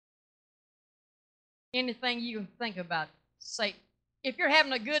anything you can think about, Satan. If you're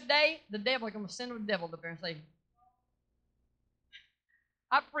having a good day, the devil is going to send the devil up there and say,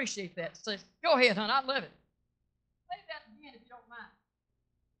 I appreciate that. Say, go ahead, hon, I love it. Say that again if you don't mind.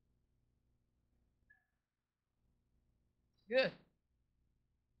 Good.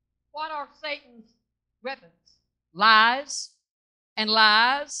 What are Satan's weapons? Lies and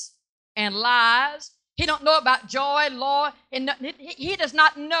lies and lies. He don't know about joy, Lord, and he does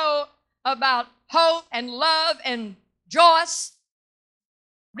not know about hope and love and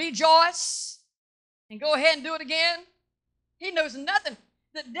rejoice, and go ahead and do it again. He knows nothing.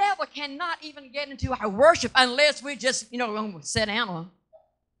 The devil cannot even get into our worship unless we just, sit down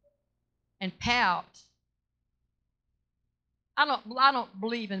and pout. I don't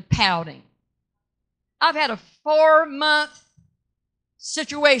believe in pouting. I've had a 4-month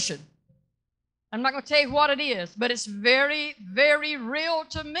situation. I'm not going to tell you what it is, but it's very, very real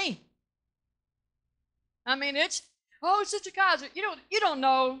to me. I mean, Sister Kaiser, you don't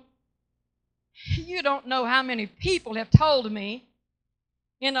know how many people have told me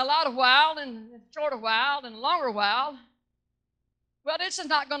in a lot of while, and shorter while, and longer while, well, this is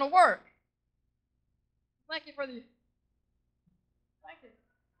not going to work. Thank you for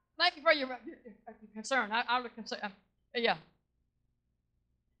your concern. I would concern. Yeah.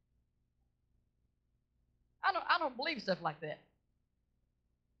 I don't believe stuff like that.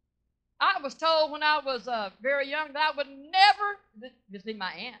 I was told when I was very young that I would never visit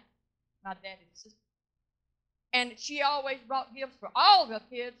my aunt, my daddy's sister. And she always brought gifts for all of her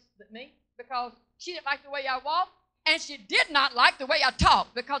kids but me because she didn't like the way I walked, and she did not like the way I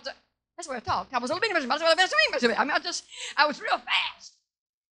talked because that's the way I talked. I was a little bit, I was real fast.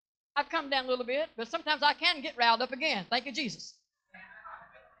 I've come down a little bit, but sometimes I can get riled up again. Thank you, Jesus.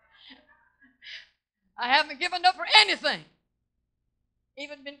 I haven't given up for anything.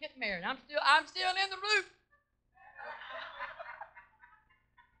 Even been getting married. I'm still in the root.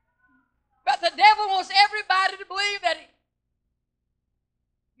 But the devil wants everybody to believe that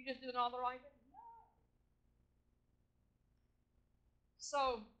you just doing all the right thing.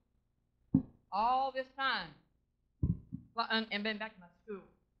 So all this time, and been back to my school.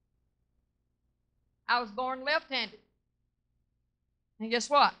 I was born left-handed. And guess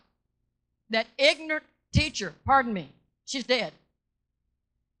what? That ignorant teacher, pardon me, she's dead.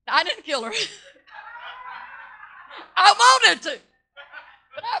 I didn't kill her. I wanted to.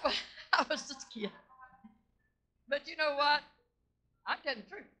 But I was just a kid. But you know what? I'm telling the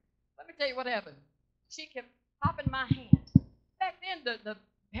truth. Let me tell you what happened. She kept popping my hand. Back then, the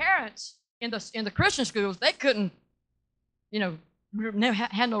parents in the Christian schools, they couldn't,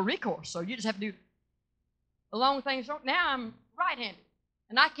 had no recourse. So you just have to do a long thing. Now I'm right-handed.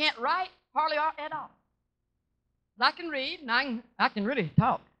 And I can't write hardly at all. But I can read, and I can really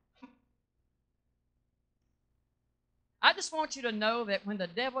talk. I just want you to know that when the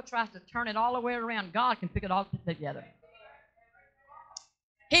devil tries to turn it all the way around, God can pick it all together.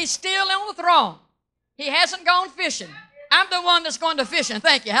 He's still on the throne. He hasn't gone fishing. I'm the one that's going to fishing.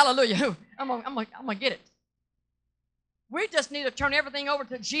 Thank you. Hallelujah. I'm gonna get it. We just need to turn everything over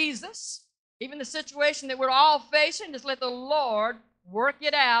to Jesus. Even the situation that we're all facing, just let the Lord work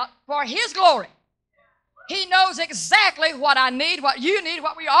it out for His glory. He knows exactly what I need, what you need,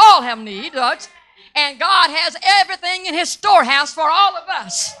 what we all have need. And God has everything in His storehouse for all of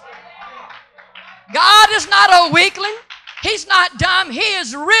us. God is not a weakling. He's not dumb. He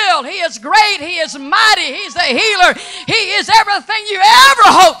is real. He is great. He is mighty. He's the healer. He is everything you ever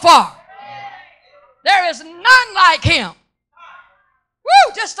hope for. There is none like Him.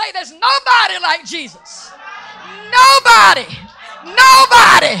 Woo! Just say there's nobody like Jesus. Nobody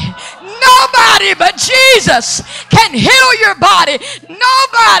but Jesus can heal your body.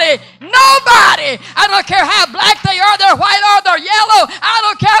 Nobody. I don't care how black they are, they're white or they're yellow. I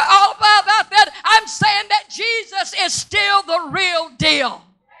don't care all about that. I'm saying that Jesus is still the real deal.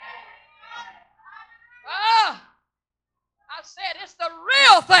 I said it's the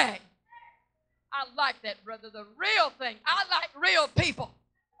real thing. I like that, brother, the real thing. I like real people.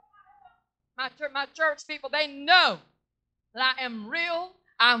 My church people, they know that I am real.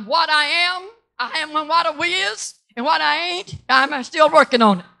 I'm what I am. I am what I is and what I ain't. I'm still working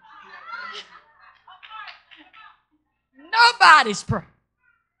on it. Nobody's perfect.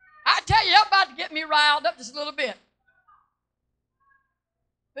 I tell you, you're about to get me riled up just a little bit.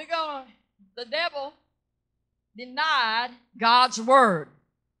 The devil denied God's word.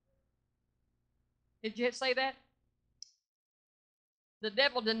 Did you say that? The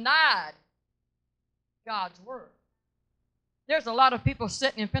devil denied God's word. There's a lot of people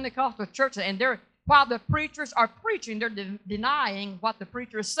sitting in Pentecostal churches, and while the preachers are preaching, they're denying what the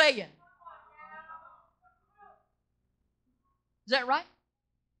preacher is saying. Is that right?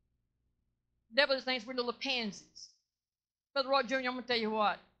 The devil just thinks we're little pansies. Brother Roy Jr., I'm going to tell you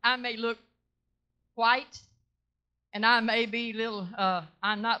what. I may look white, and I may be little,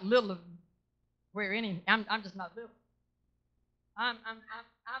 I'm not little where any, I'm just not little. I'm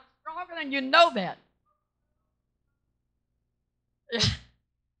stronger than you know that.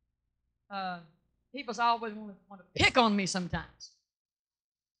 People always want to pick on me sometimes.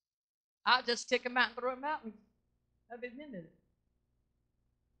 I just stick them out and throw them out, and I've admitted it.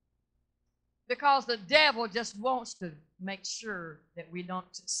 Because the devil just wants to make sure that we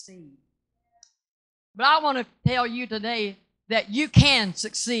don't succeed. But I want to tell you today that you can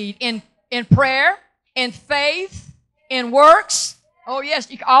succeed in prayer, in faith, in works. Oh, yes,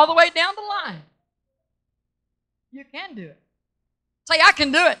 all the way down the line. You can do it. Say, I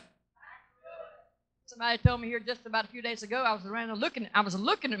can do it. Somebody told me here just about a few days ago, I was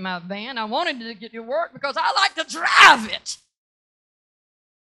looking at my van. I wanted to get to work because I like to drive it.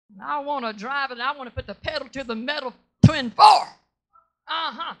 And I want to drive it, and I want to put the pedal to the metal twin 4.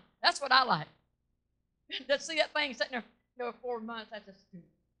 That's what I like. Just see that thing sitting there 4 months. That's just stupid.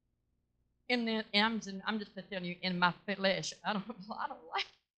 And then I'm just telling you, in my flesh, I don't like it.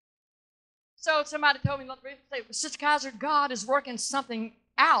 So somebody told me, Sister Kaiser, God is working something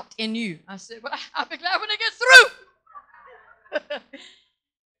out in you. I said, well, I'll be glad when it gets through.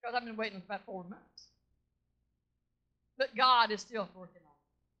 Because I've been waiting for about 4 months. But God is still working on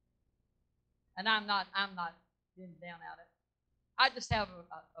it. And I'm not getting down at it. I just have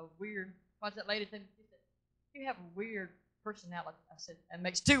a weird, what's that lady said? She said, you have a weird personality. I said, that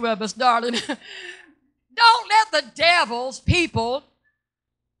makes two of us, darling. Don't let the devil's people,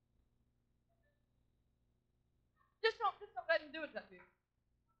 just don't let him do it that way.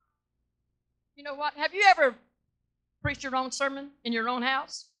 You know what? Have you ever preached your own sermon in your own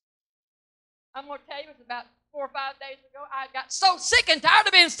house? I'm going to tell you, it was about 4 or 5 days ago, I got so sick and tired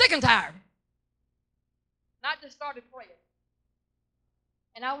of being sick and tired. And I just started praying.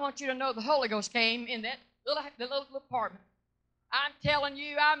 And I want you to know the Holy Ghost came in that little apartment. I'm telling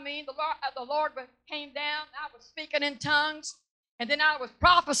you, the Lord came down. I was speaking in tongues. And then I was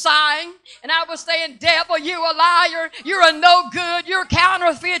prophesying. And I was saying, devil, you a liar. You're a no good. You're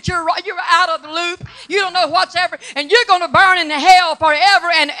counterfeit. You're out of the loop. You don't know what's ever. And you're going to burn in hell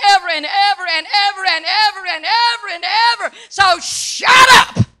forever and ever and ever and ever and ever and ever and ever. So shut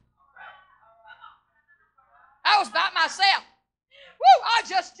up. I was by myself. Woo, I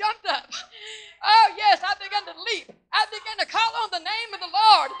just jumped up. Oh, yes, I began to leap. I began to call on the name of the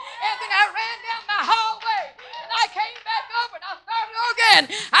Lord. And then I ran down my hallway. And I came back up and I started again.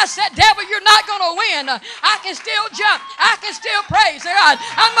 I said, devil, you're not going to win. I can still jump. I can still praise God.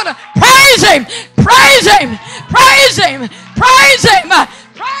 I'm going to praise Him. Praise Him. Praise Him. Praise Him.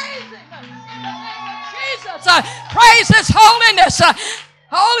 Praise Him. In the name of Jesus. Praise His holiness.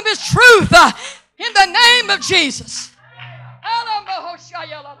 Holiness truth. In the name of Jesus.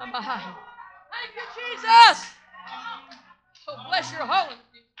 Thank you, Jesus. Oh, bless your holiness.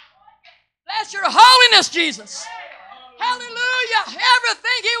 Bless your holiness, Jesus. Hallelujah.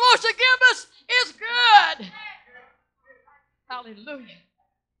 Everything He wants to give us is good. Hallelujah.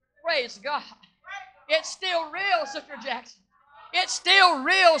 Praise God. It's still real, Sister Jackson. It's still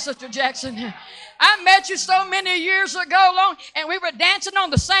real, Sister Jackson. I met you so many years ago, and we were dancing on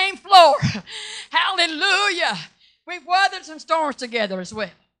the same floor. Hallelujah. We've weathered some storms together as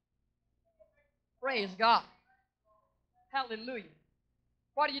well. Praise God. Hallelujah.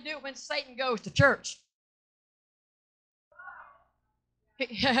 What do you do when Satan goes to church?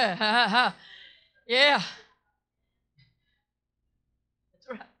 Yeah. That's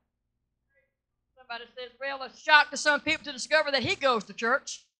right. Somebody says, well, it's a shock to some people to discover that he goes to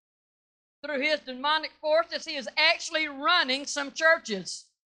church. Through his demonic forces, he is actually running some churches.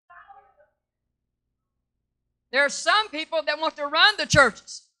 There are some people that want to run the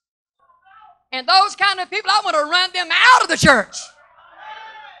churches. And those kind of people, I want to run them out of the church.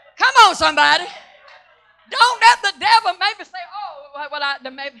 Come on, somebody. Don't let the devil maybe say, oh,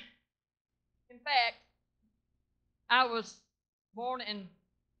 well, maybe. In fact, I was born and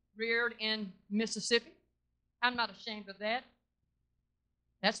reared in Mississippi. I'm not ashamed of that.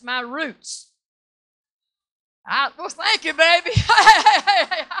 That's my roots. Well, thank you, baby.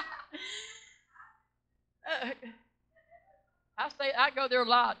 I go there a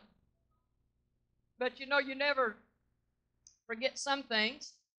lot. But you know, you never forget some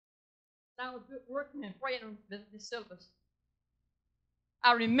things. I was working and praying on this syllabus.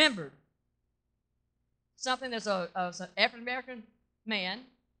 I remembered something as an African American man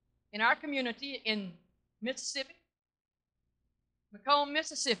in our community in Mississippi, Macomb,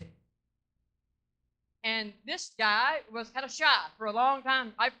 Mississippi. And this guy was kind of shy for a long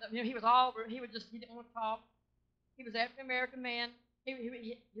time. He didn't want to talk. He was an African American man.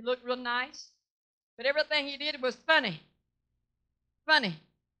 He looked real nice. But everything he did was funny. Funny.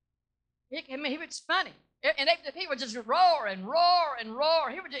 He was funny. And he would just roar and roar and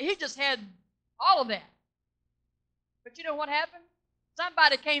roar. He just had all of that. But you know what happened?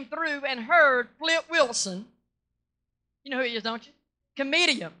 Somebody came through and heard Flip Wilson. You know who he is, don't you?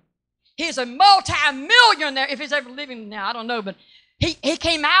 Comedian. He's a multi-millionaire, if he's ever living now, I don't know, but he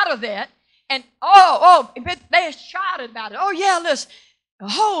came out of that, and they shouted about it. Oh, yeah, listen.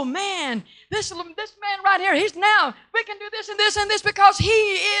 Oh, man, this man right here, we can do this and this and this because he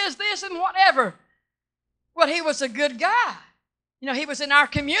is this and whatever. Well, he was a good guy. You know, he was in our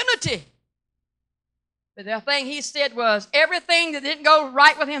community. But the thing he said was, everything that didn't go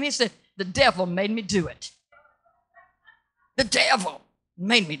right with him, he said, the devil made me do it. The devil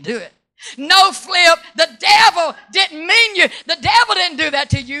made me do it. No, Flip, the devil didn't mean you. The devil didn't do that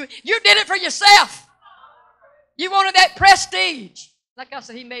to you. You did it for yourself. You wanted that prestige. Like I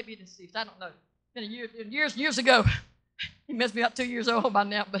said, he may be deceased. I don't know. It's been years ago. He must be about 2 years old by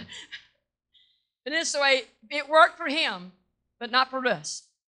now. But this way, it worked for him, but not for us.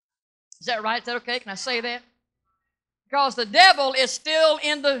 Is that right? Is that okay? Can I say that? Because the devil is still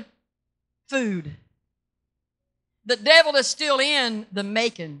in the food. The devil is still in the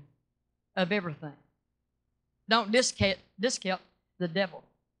making of everything. Don't discount the devil,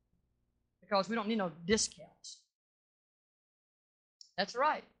 because we don't need no discounts. That's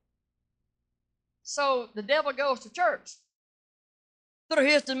right. So the devil goes to church. Through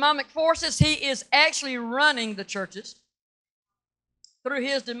his demonic forces, he is actually running the churches. Through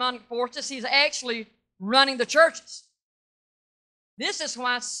his demonic forces, he's actually running the churches. This is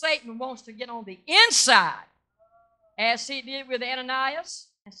why Satan wants to get on the inside, as he did with Ananias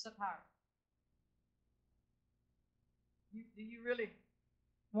and Sapphira. Do you really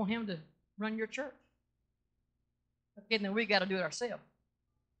want him to run your church? Okay, then we got to do it ourselves.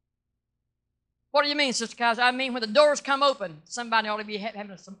 What do you mean, Sister Kaiser? I mean, when the doors come open, somebody ought to be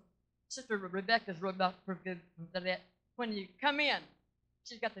having some. Sister Rebecca's wrote about that. When you come in,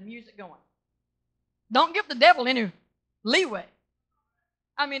 she's got the music going. Don't give the devil any leeway.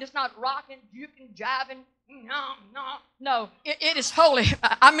 I mean, it's not rocking, juking, jiving. No. It is holy.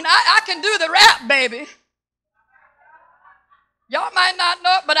 I can do the rap, baby. Y'all might not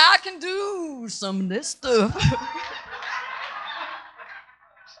know it, but I can do some of this stuff.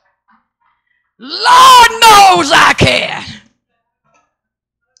 Lord knows I can.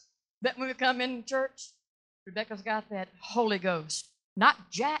 But when we come in church, Rebecca's got that Holy Ghost. Not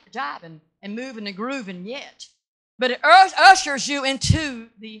jiving and moving and grooving yet, but it ushers you into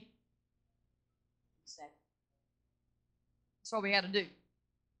the. That's what we had to do.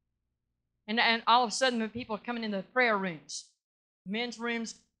 And all of a sudden, when people are coming in the prayer rooms, men's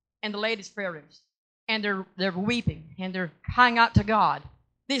rooms and the ladies' prayer rooms, and they're weeping and they're crying out to God.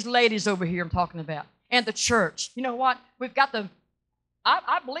 These ladies over here I'm talking about, and the church. You know what? We've got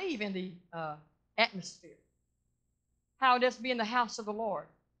I believe in the atmosphere. How it is to be in the house of the Lord.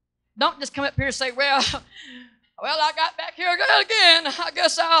 Don't just come up here and say, well, I got back here again. I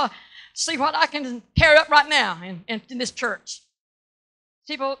guess I'll see what I can tear up right now in this church.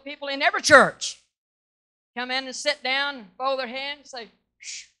 People in every church come in and sit down and fold their hands and say,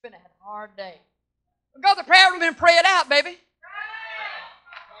 it's been a hard day. Go to the prayer room and pray it out, baby.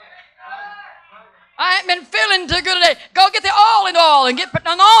 I ain't been feeling too good today. Go get the oil and get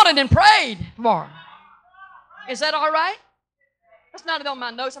anointed and prayed for. Is that all right? That's not on my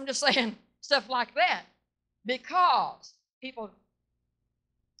notes. I'm just saying stuff like that. Because people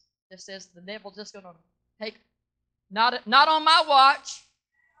just says the devil's just going to take, not on my watch.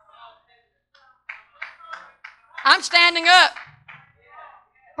 I'm standing up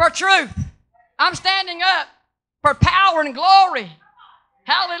for truth. I'm standing up for power and glory.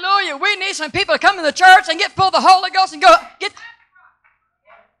 Hallelujah. We need some people to come to the church and get full of the Holy Ghost and go get.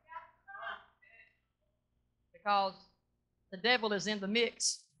 Because the devil is in the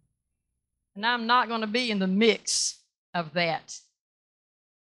mix. And I'm not going to be in the mix of that.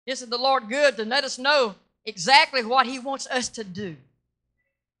 Isn't the Lord good to let us know exactly what He wants us to do?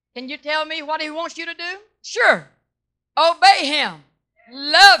 Can you tell me what He wants you to do? Sure. Obey Him.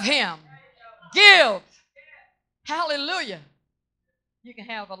 Love Him. Give. Hallelujah. You can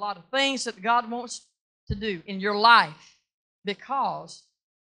have a lot of things that God wants to do in your life because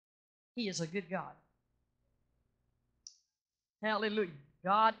He is a good God. Hallelujah.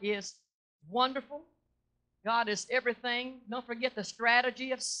 God is wonderful. God is everything. Don't forget the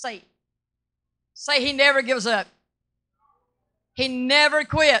strategy of Satan. Say he never gives up. He never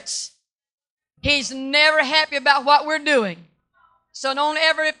quits. He's never happy about what we're doing. So don't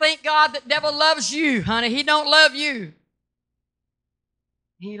ever think, God, that devil loves you, honey. He don't love you.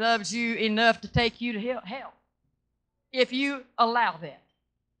 He loves you enough to take you to hell if you allow that.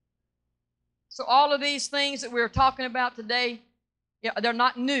 So all of these things that we're talking about today, they're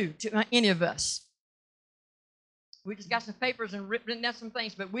not new to any of us. We just got some papers and written down some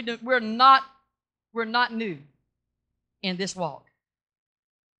things, but we're not new in this walk.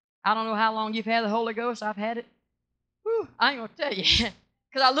 I don't know how long you've had the Holy Ghost. I've had it. Whew, I ain't going to tell you,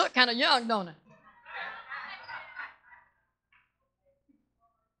 because I look kind of young, don't I?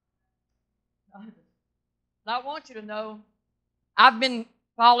 I want you to know, I've been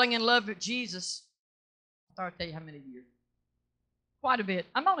falling in love with Jesus. I'll tell you how many years. Quite a bit.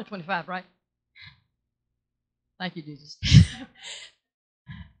 I'm only 25, right? Thank you, Jesus.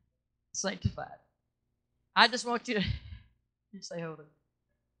 Sanctified. I just want you to say, hold on.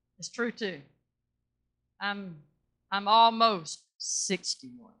 It's true too. I'm almost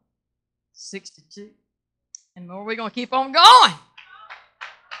 61, 62. And we're going to keep on going.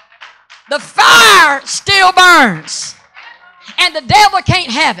 The fire still burns. And the devil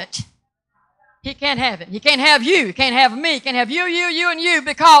can't have it. He can't have it. He can't have you. He can't have me. He can't have you, and you,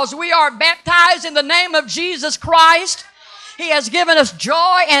 because we are baptized in the name of Jesus Christ. He has given us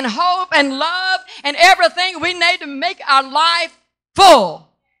joy and hope and love and everything we need to make our life full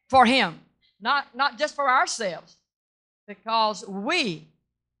for Him. Not just for ourselves, because we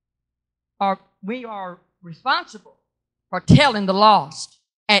are responsible for telling the lost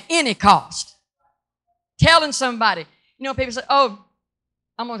at any cost. Telling somebody. You know, people say, oh,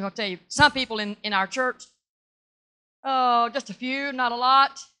 I'm going to tell you, some people in our church, oh, just a few, not a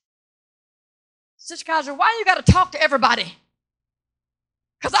lot. Sister Kaiser, why you got to talk to everybody?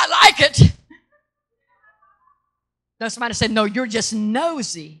 Because I like it. No, somebody said, no, you're just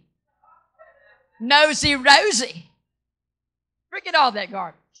nosy. Nosy Rosie. Forget all that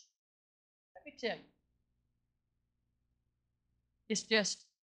garbage. Let me tell you. It's just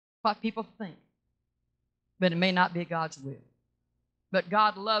what people think. But it may not be God's will. But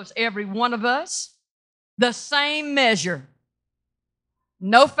God loves every one of us the same measure.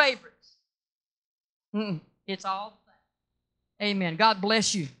 No favorites. It's all the same. Amen. God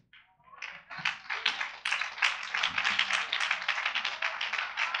bless you.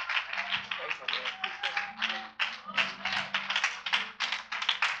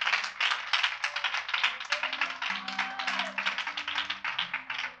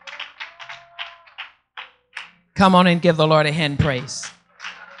 Come on and give the Lord a hand praise.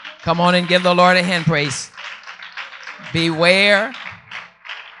 Come on and give the Lord a hand praise. Beware.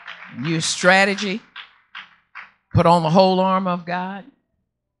 Use strategy. Put on the whole armor of God,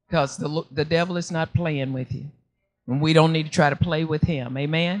 because the devil is not playing with you. And we don't need to try to play with him.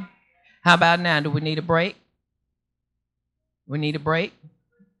 Amen? How about now? Do we need a break? We need a break?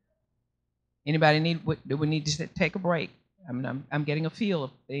 Anybody do we need to take a break? I'm getting a feel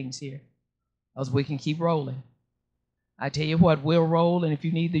of things here, else we can keep rolling. I tell you what, we'll roll, and if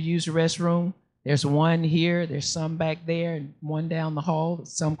you need to use the restroom, there's one here, there's some back there, and one down the hall,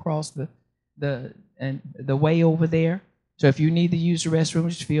 some across the way over there. So if you need to use the restroom,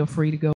 just feel free to go.